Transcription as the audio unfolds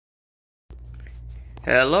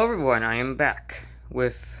Hello everyone, I am back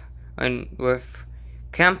with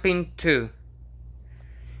Camping 2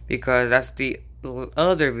 because that's the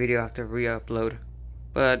other video I have to re-upload.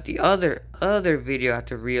 But the other video I have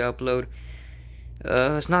to re-upload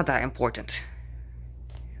it's not that important.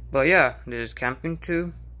 But yeah, this is Camping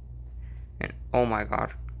 2 and oh my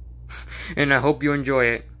god. And I hope you enjoy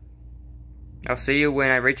it. I'll see you when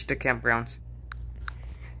I reach the campgrounds.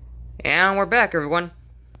 And we're back everyone.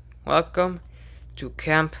 Welcome to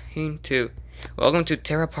Camping 2. Welcome to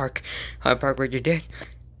Terra Park. I'm Park Ranger Dan.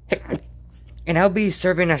 And I'll be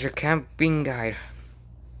serving as your camping guide.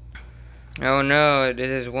 Oh no,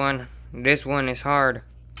 this one is hard.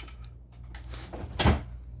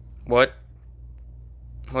 What?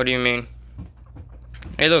 What do you mean?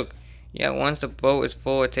 Hey look, yeah, once the boat is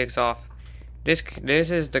full it takes off. This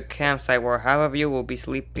is the campsite where half of you will be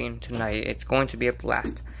sleeping tonight. It's going to be a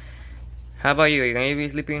blast. How about you? Are you going to be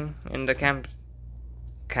sleeping in the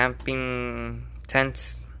camping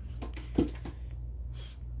tents?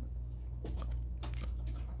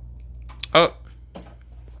 Oh,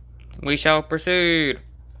 we shall proceed.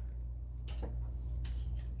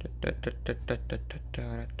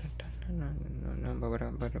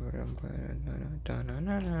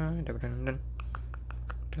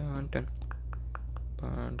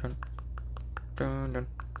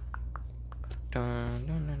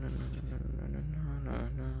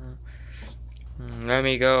 Let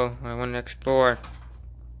me go. I want to explore.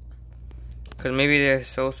 Cause maybe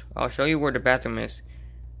there's I'll show you where the bathroom is.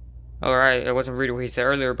 Alright, I wasn't reading what he said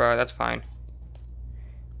earlier, but that's fine.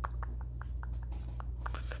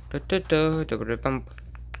 Doesn't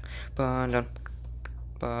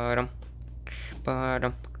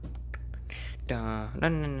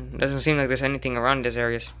seem like there's anything around this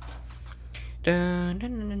area. Why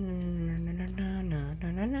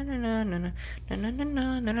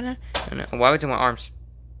would I do my arms?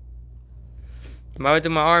 Why would I do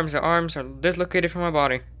my arms? The arms are dislocated from my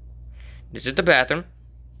body. This is the bathroom.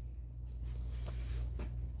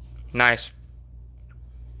 Nice.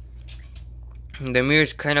 The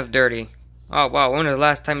mirror's kind of dirty. Oh wow, when was the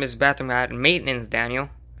last time this bathroom had maintenance, Daniel?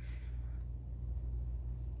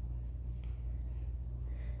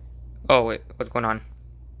 Oh wait, what's going on?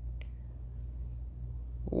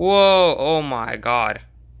 Whoa, oh my god.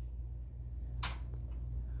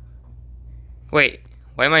 Wait,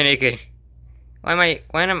 why am I naked? Why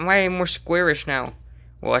am I more squarish now?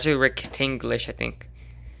 Well, actually rectangleish, I think.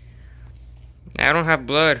 I don't have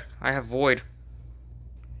blood, I have void.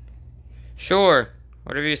 Sure,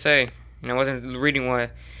 whatever you say. And I wasn't reading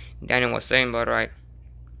what Daniel was saying, but right.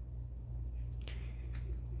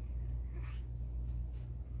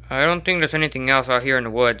 I don't think there's anything else out here in the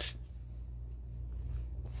woods.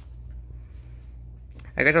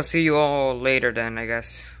 I guess I'll see you all later then, I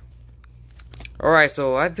guess. Alright,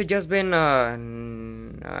 so I've just been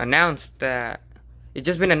announced that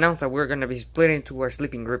we're gonna be split into our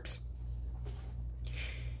sleeping groups.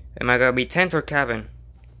 Am I gonna be tent or cabin?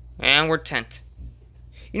 And we're tent.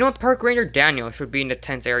 You know what, Park Ranger Daniel should be in the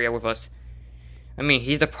tent area with us. I mean,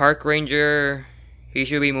 he's the park ranger. He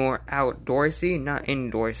should be more outdoorsy, not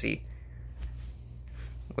indoorsy.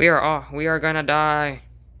 We are gonna die.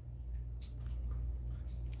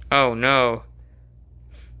 Oh no.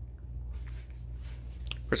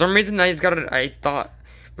 For some reason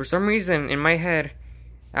for some reason in my head,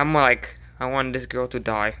 I'm like, I want this girl to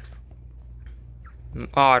die.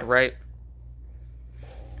 Odd, right?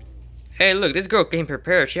 Hey, look, this girl came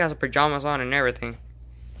prepared. She has her pajamas on and everything.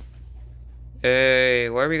 Hey,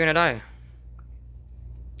 where are we gonna die?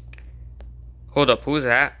 Hold up, who's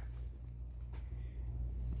that?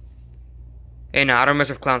 Hey, no, I don't mess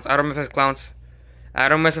with clowns. I don't mess with clowns. I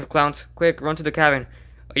don't mess with clowns. Quick, run to the cabin.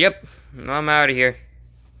 Yep, I'm out of here.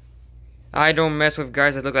 I don't mess with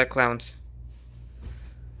guys that look like clowns.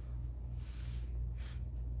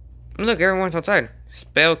 Look, everyone's outside.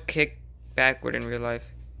 Spell kick backward in real life.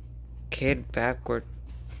 Kid backward.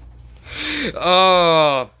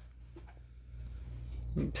 Oh!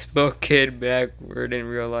 Spell kid backward in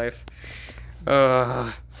real life.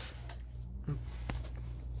 Nah.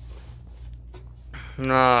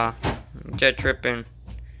 Jet tripping.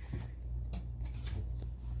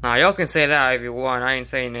 Nah, y'all can say that if you want. I ain't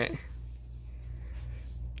saying it.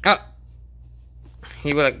 Oh!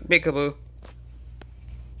 He was like, peekaboo.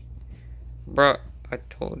 Bro, I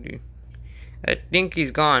told you. I think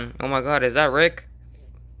he's gone. Oh my god, is that Rick?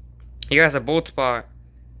 He has a bold spot.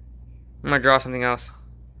 I'm gonna draw something else.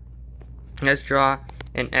 Let's draw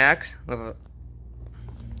an X with a...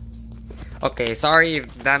 Okay, sorry if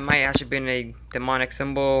that might actually been a demonic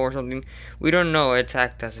symbol or something. We don't know. It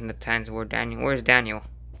attacked us in the tents. Where's Daniel?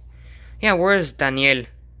 Yeah, where's Daniel?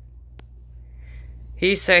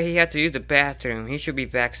 He said he had to use the bathroom. He should be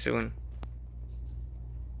back soon.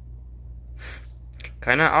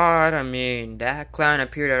 Kinda odd, I mean, that clown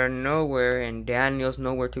appeared out of nowhere and Daniel's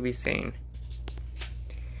nowhere to be seen.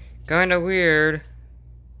 Kinda weird.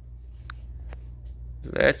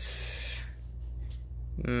 Let's...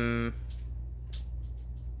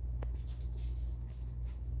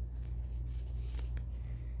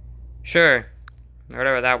 Sure.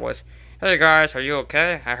 Whatever that was. Hey guys, are you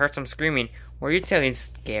okay? I heard some screaming. Were you telling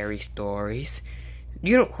scary stories?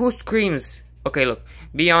 You know, who screams? Okay, look,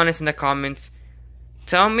 be honest in the comments.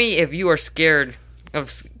 Tell me if you are scared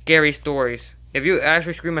of scary stories. If you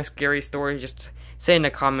actually scream at scary stories, just say in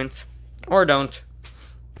the comments. Or don't.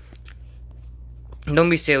 Don't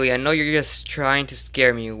be silly. I know you're just trying to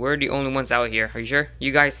scare me. We're the only ones out here. Are you sure?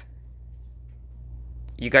 You guys?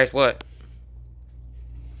 You guys what?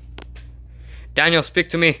 Daniel, speak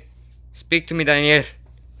to me. Speak to me, Daniel.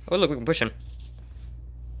 Oh, look, we can push him.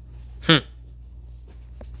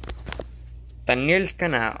 Daniel's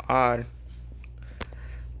kinda odd.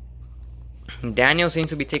 Daniel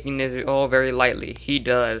seems to be taking this all very lightly. He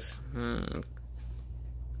does.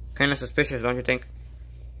 Kinda suspicious, don't you think?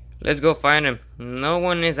 Let's go find him. No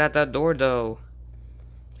one is at that door, though.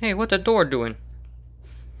 Hey, what the door doing?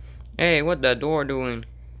 Hey, what the door doing?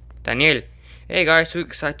 Daniel. Hey guys, who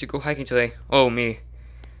excited to go hiking today? Oh, me.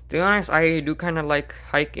 To be honest, I do kinda like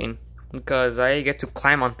hiking because I get to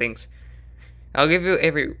climb on things. I'll give you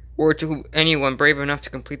every word to anyone brave enough to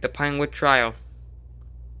complete the Pinewood Trial.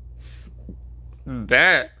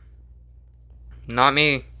 Bet. Not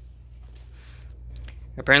me.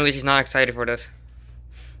 Apparently she's not excited for this.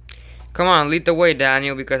 Come on, lead the way,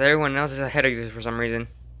 Daniel, because everyone else is ahead of you for some reason.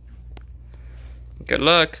 Good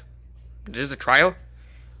luck. This is the trial?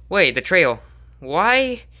 Wait, the trail.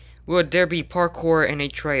 Why would there be parkour in a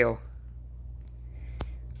trail?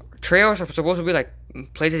 Trails are supposed to be like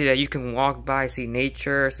places that you can walk by, see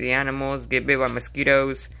nature, see animals, get bit by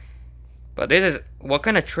mosquitoes. But this is... What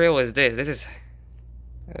kind of trail is this? This is...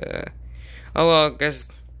 oh well, I guess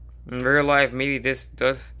in real life maybe this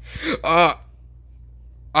does... I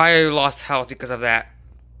lost health because of that.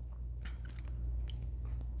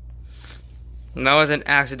 That was an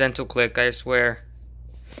accidental click, I swear.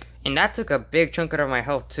 And that took a big chunk out of my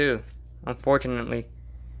health too, unfortunately.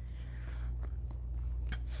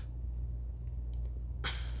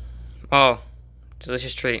 Oh,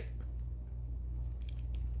 delicious treat.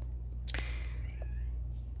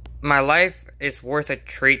 My life is worth a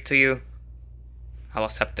treat to you. I'll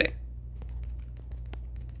accept it.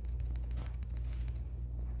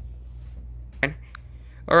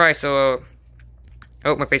 Alright, so...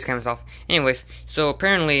 oh, my face cam is off. Anyways, so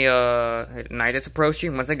apparently, night is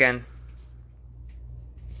approaching once again.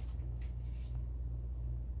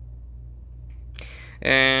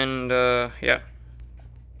 And, yeah.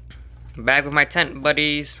 Back with my tent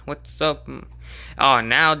buddies. What's up? Oh,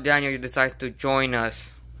 now Daniel decides to join us.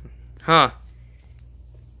 Huh.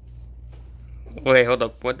 Wait, hold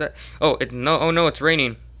up. What the? Oh, oh no, it's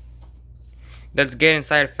raining. Let's get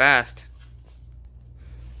inside fast.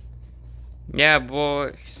 Yeah,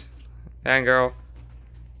 boys and girl.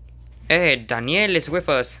 Hey, Daniel is with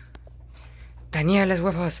us. Daniel is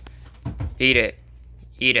with us. Eat it.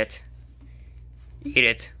 Eat it. Eat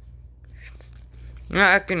it.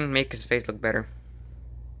 I can make his face look better.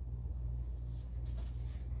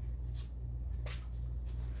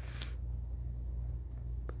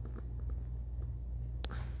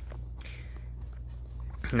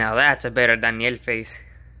 Now that's a better Daniel face.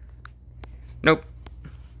 Nope.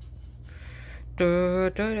 Still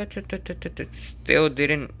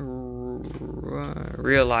didn't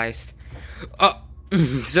realize. Oh,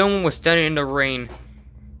 someone was standing in the rain,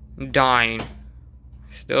 dying.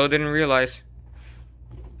 Still didn't realize.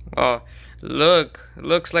 Oh,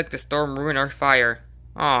 looks like the storm ruined our fire.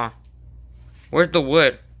 Aw, where's the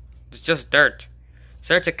wood? It's just dirt.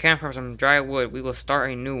 Search a camp for some dry wood. We will start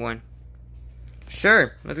a new one.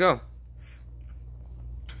 Sure, let's go.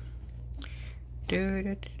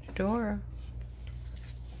 Dora.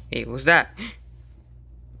 Hey, what's that?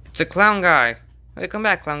 It's a clown guy. Hey, come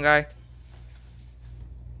back, clown guy.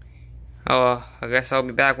 Oh, I guess I'll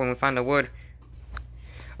be back when we find the wood.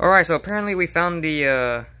 Alright, so apparently we found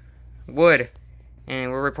the wood.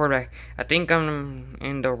 And we're reporting back. I think I'm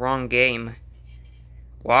in the wrong game.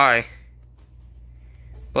 Why?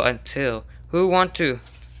 But until. Who want to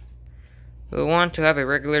have a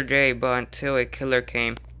regular day, but until a killer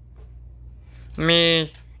came.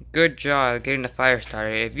 Me. Good job getting the fire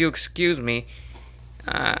started. If you excuse me,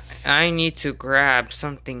 I need to grab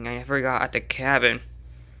something I forgot at the cabin.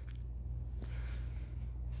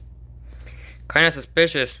 Kind of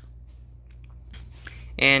suspicious.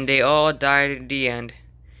 And they all died in the end.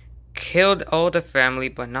 Killed all the family,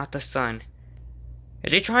 but not the son.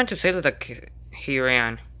 Is he trying to say that he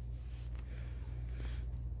ran?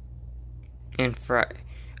 And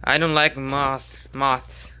I don't like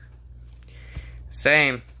moths.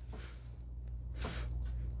 Same.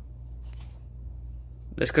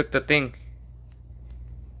 Let's cook the thing.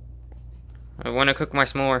 I want to cook my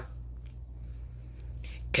s'more.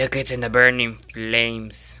 Cook it in the burning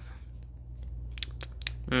flames.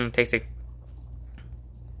 Tasty.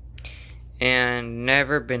 And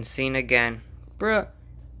never been seen again. Bruh.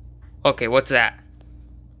 Okay, what's that?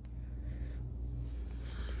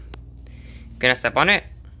 Can I step on it?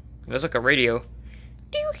 It looks like a radio.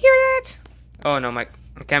 Do you hear that? Oh no, Mike.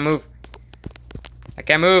 I can't move. I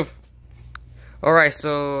can't move. Alright,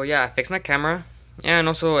 so yeah, I fixed my camera. And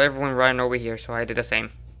also everyone ran over here, so I did the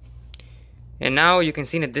same. And now you can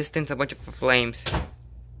see in the distance a bunch of flames.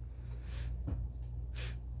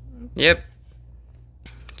 Yep.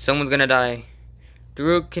 Someone's gonna die.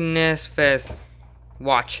 Drunkenness Fest.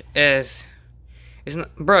 Watch as.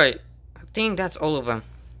 Isn't bro, I think that's all of them.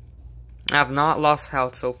 I have not lost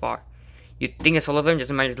health so far. You think it's all of them?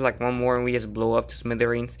 Just imagine like one more and we just blow up to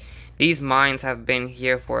smithereens. These mines have been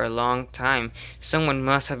here for a long time. Someone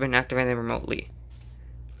must have been activating them remotely.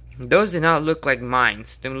 Those did not look like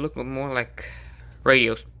mines. They look more like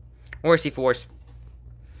radios or C4s.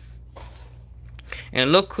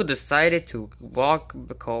 And look who decided to walk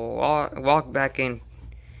back in.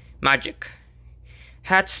 Magic.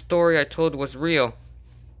 Hat's story I told was real.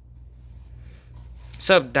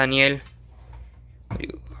 Sup, Daniel?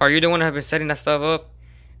 Are you the one who have been setting that stuff up?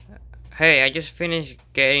 Hey, I just finished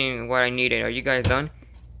getting what I needed. Are you guys done?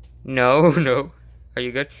 No, no. Are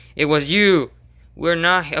you good? It was you. We're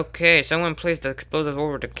not okay. Someone placed the explosives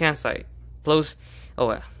over the campsite.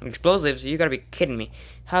 Explosives? You gotta be kidding me.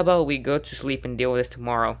 How about we go to sleep and deal with this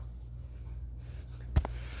tomorrow?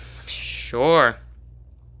 Sure.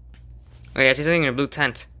 Oh yeah, I see something in a blue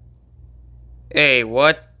tent. Hey,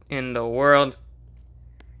 what in the world?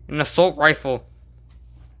 An assault rifle.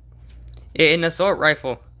 An assault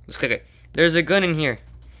rifle. Let's click it. There's a gun in here.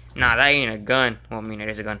 Nah, that ain't a gun. Well, I mean, it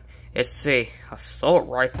is a gun. It's a assault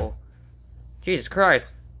rifle. Jesus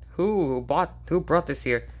Christ. Who brought this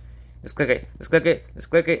here? Let's click it. Let's click it. Let's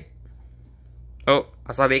click it. Oh,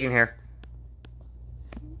 I saw bacon hair.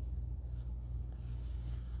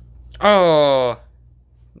 Oh,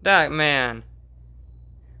 that man.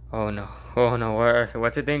 Oh no. Oh no.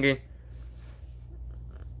 What's he thinking?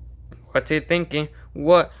 What's he thinking?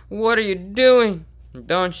 What are you doing?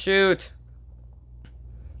 Don't shoot.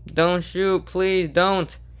 Don't shoot, please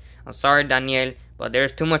don't. I'm sorry, Daniel, but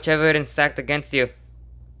there's too much evidence stacked against you.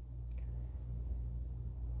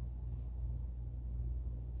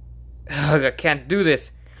 Ugh, I can't do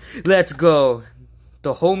this. Let's go.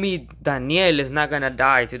 The homie Daniel is not gonna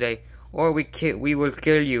die today, or we will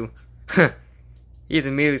kill you. He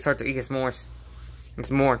immediately starts to eat his s'mores.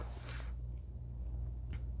 It's more.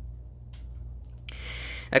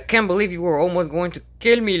 I can't believe you were almost going to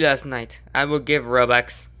kill me last night. I will give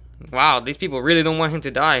Robux. Wow, these people really don't want him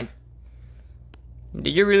to die.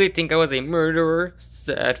 Did you really think I was a murderer?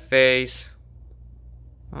 Sad face.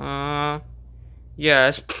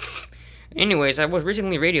 Yes. Anyways, I was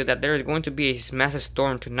recently radioed that there is going to be a massive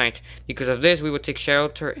storm tonight. Because of this, we will take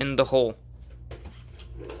shelter in the hole.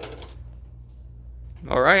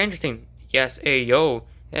 Alright, interesting. Yes, hey, yo.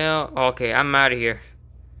 Hell, okay, I'm out of here.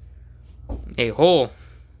 A hole.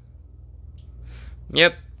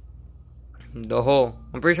 Yep. The hole.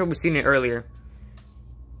 I'm pretty sure we've seen it earlier.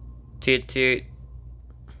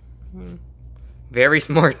 Very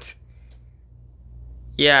smart.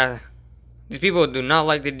 Yeah. These people do not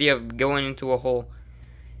like the idea of going into a hole.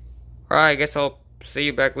 Alright, I guess I'll see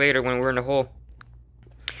you back later when we're in the hole.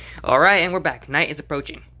 Alright, and we're back. Night is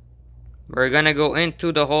approaching. We're gonna go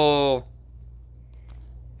into the hole.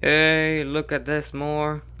 Hey, look at this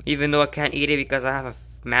more. Even though I can't eat it because I have a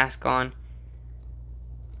mask on.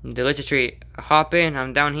 Delicious treat. Hop in,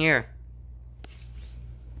 I'm down here.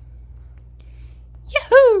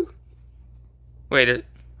 Yahoo! Wait,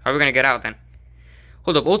 how are we gonna get out then?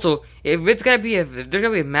 Hold up, also, if there's gonna be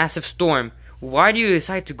a massive storm, why do you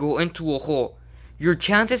decide to go into a hole? Your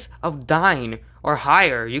chances of dying are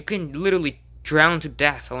higher. You can literally drown to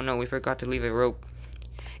death. Oh no, we forgot to leave a rope.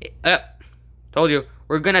 Told you,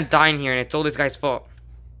 we're gonna die in here and it's all this guy's fault.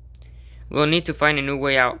 We'll need to find a new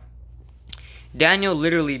way out. Daniel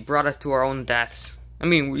literally brought us to our own deaths. I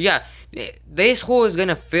mean, yeah, this hole is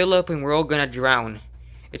gonna fill up and we're all gonna drown.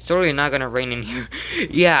 It's totally not gonna rain in here.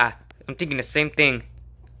 Yeah, I'm thinking the same thing.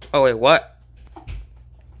 Oh wait, what?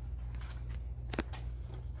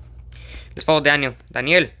 Let's follow Daniel.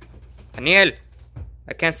 Daniel! Daniel!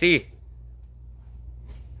 I can't see.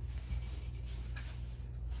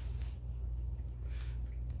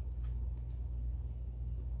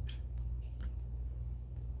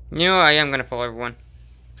 You know, I am gonna follow everyone.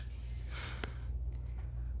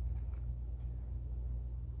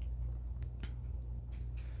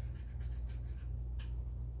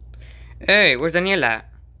 Hey, where's Daniel at?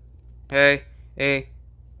 Hey,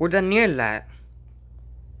 where's Daniel at?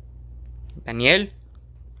 Daniel?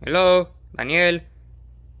 Hello? Daniel?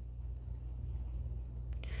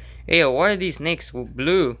 Hey, why are these snakes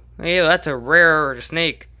blue? Hey, that's a rare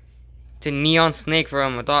snake. It's a neon snake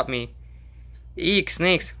from Adopt Me. Eek,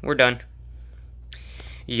 snakes, we're done.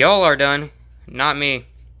 Y'all are done, not me.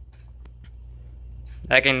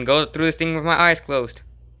 I can go through this thing with my eyes closed.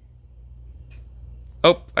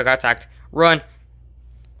 Oh, I got attacked. Run.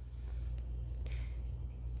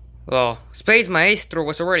 Well, Space Maestro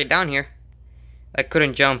was already down here. I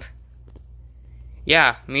couldn't jump.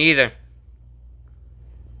 Yeah, me either.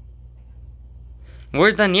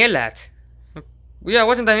 Where's Daniel at? Yeah,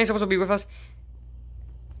 wasn't Daniel supposed to be with us?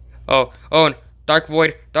 Oh, Dark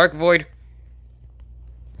Void, Dark Void.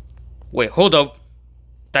 Wait, hold up.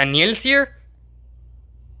 Daniel's here?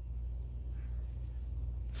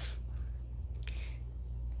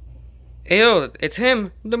 Ew, it's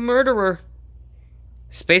him, the murderer.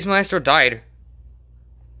 Space Maestro died.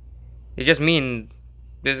 It's just me and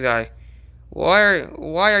this guy.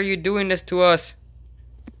 Why are you doing this to us?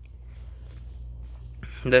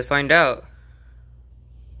 Let's find out.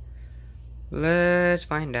 Let's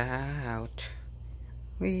find out.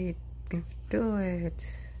 We can do it.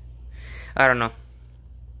 I don't know.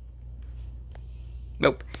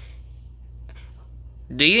 Nope.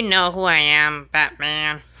 Do you know who I am,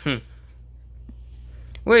 Batman?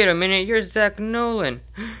 Wait a minute, you're Zach Nolan.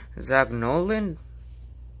 Zach Nolan?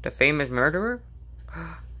 The famous murderer?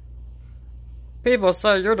 People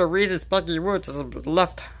say you're the reason Specky Woods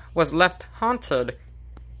was left haunted.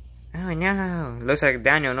 Oh no. Looks like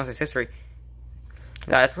Daniel knows his history.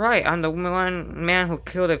 That's right, I'm the one man who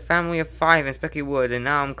killed a family of 5 in Specky Woods, and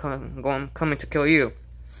now I'm coming to kill you.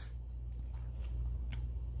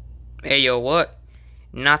 Hey yo, what?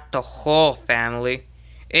 Not the whole family.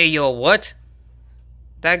 Hey yo, what?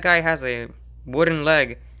 That guy has a wooden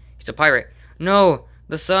leg. He's a pirate. No,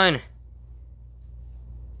 the sun.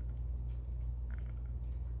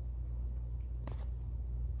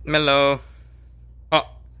 Hello. Oh,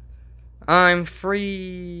 I'm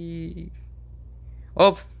free.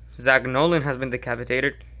 Oh, Zach Nolan has been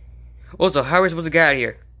decapitated. Also, how are we supposed to get out of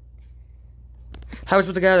here? How are we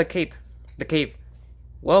supposed to get out of the cave?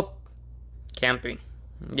 Well, camping.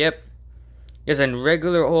 Yep. It's a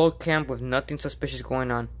regular old camp with nothing suspicious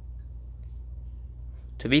going on.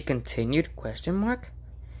 To be continued? Question mark?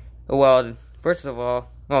 Well, first of all,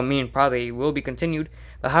 well, me and probably will be continued,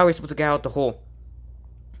 but how are we supposed to get out the hole?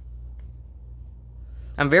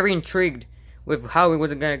 I'm very intrigued with how we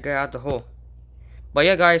was gonna get out the hole. But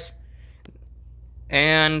yeah, guys,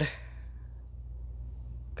 and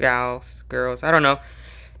gals, girls, I don't know,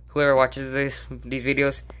 whoever watches these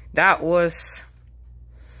videos, that was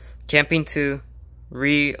Camping 2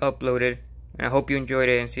 re-uploaded. And I hope you enjoyed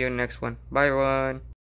it, and see you in the next one. Bye, everyone.